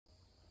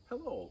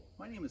Hello,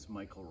 my name is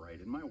Michael Wright,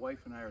 and my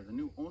wife and I are the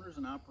new owners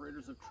and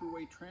operators of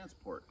Tru-Way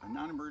Transport, a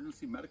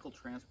non-emergency medical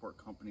transport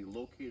company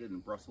located in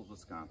Brussels,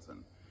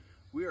 Wisconsin.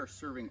 We are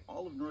serving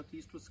all of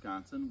Northeast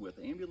Wisconsin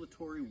with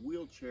ambulatory,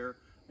 wheelchair,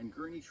 and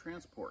gurney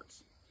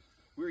transports.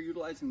 We are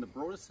utilizing the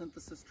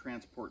Synthesis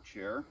transport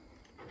chair,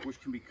 which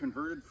can be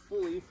converted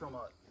fully from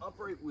an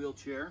upright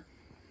wheelchair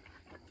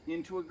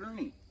into a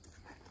gurney.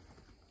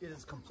 It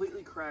is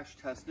completely crash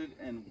tested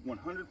and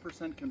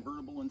 100%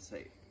 convertible and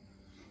safe.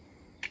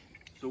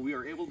 So we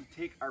are able to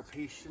take our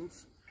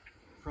patients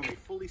from a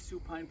fully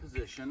supine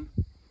position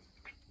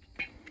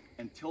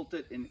and tilt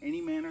it in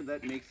any manner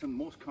that makes them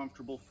most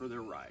comfortable for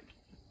their ride.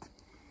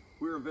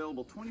 We're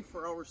available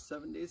 24 hours,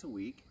 7 days a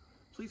week.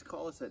 Please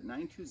call us at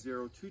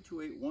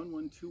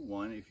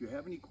 920-228-1121 if you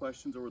have any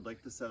questions or would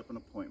like to set up an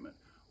appointment.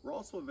 We're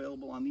also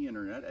available on the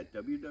internet at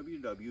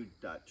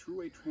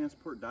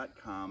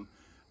www.truwaytransport.com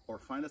or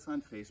find us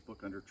on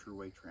Facebook under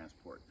Tru-Way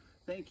Transport.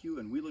 Thank you,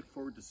 and we look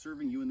forward to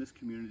serving you in this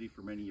community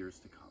for many years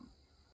to come.